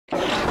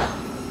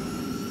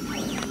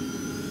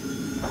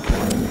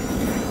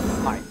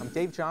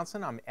Dave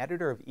Johnson. I'm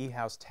editor of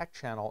eHow's Tech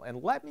Channel,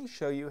 and let me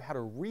show you how to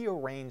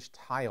rearrange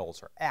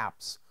tiles or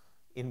apps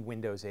in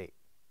Windows 8.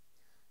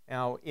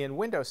 Now, in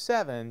Windows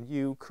 7,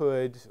 you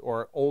could,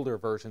 or older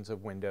versions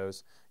of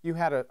Windows, you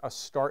had a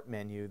start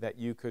menu that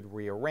you could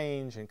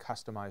rearrange and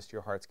customize to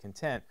your heart's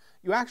content.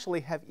 You actually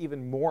have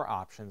even more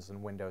options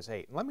in Windows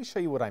 8. And let me show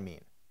you what I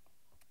mean.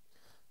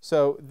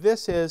 So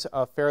this is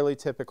a fairly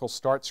typical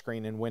start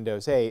screen in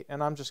Windows 8,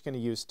 and I'm just going to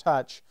use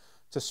touch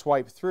to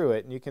swipe through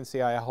it, and you can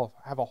see I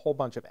have a whole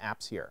bunch of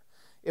apps here.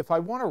 If I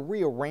want to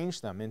rearrange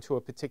them into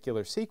a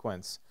particular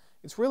sequence,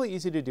 it's really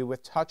easy to do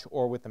with touch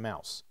or with the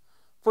mouse.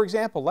 For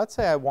example, let's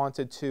say I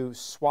wanted to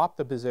swap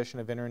the position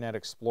of Internet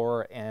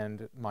Explorer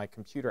and my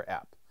computer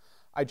app.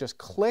 I just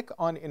click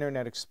on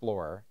Internet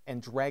Explorer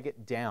and drag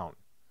it down.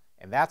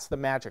 And that's the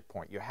magic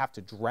point. You have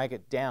to drag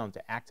it down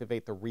to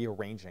activate the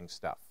rearranging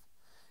stuff.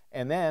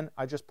 And then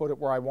I just put it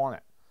where I want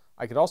it.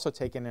 I could also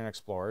take Internet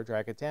Explorer,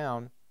 drag it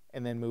down,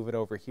 and then move it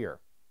over here.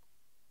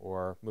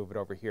 Or move it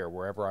over here,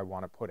 wherever I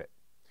want to put it.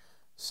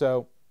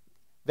 So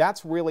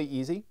that's really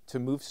easy to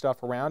move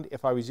stuff around.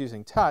 If I was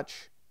using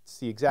touch, it's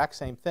the exact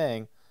same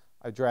thing.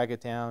 I drag it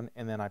down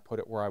and then I put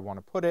it where I want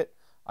to put it.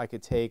 I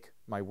could take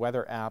my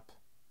weather app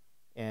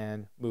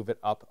and move it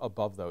up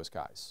above those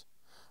guys.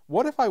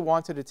 What if I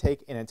wanted to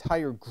take an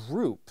entire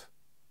group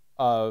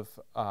of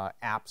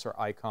apps or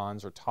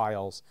icons or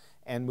tiles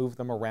and move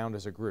them around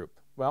as a group?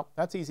 Well,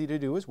 that's easy to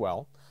do as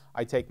well.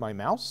 I take my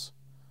mouse,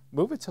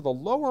 move it to the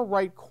lower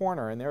right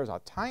corner, and there's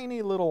a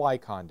tiny little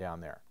icon down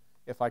there.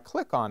 If I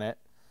click on it,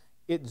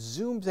 it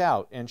zooms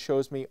out and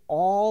shows me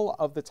all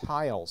of the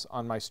tiles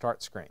on my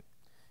start screen.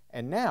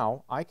 And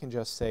now I can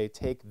just say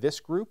take this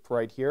group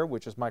right here,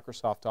 which is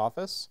Microsoft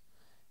Office,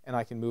 and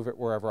I can move it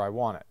wherever I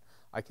want it.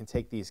 I can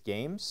take these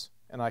games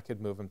and I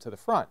could move them to the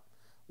front.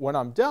 When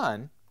I'm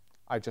done,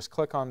 I just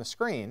click on the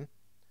screen,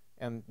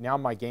 and now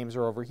my games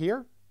are over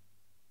here,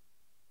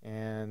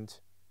 and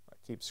I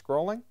keep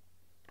scrolling.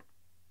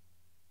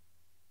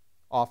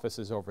 Office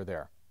is over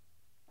there.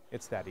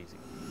 It's that easy.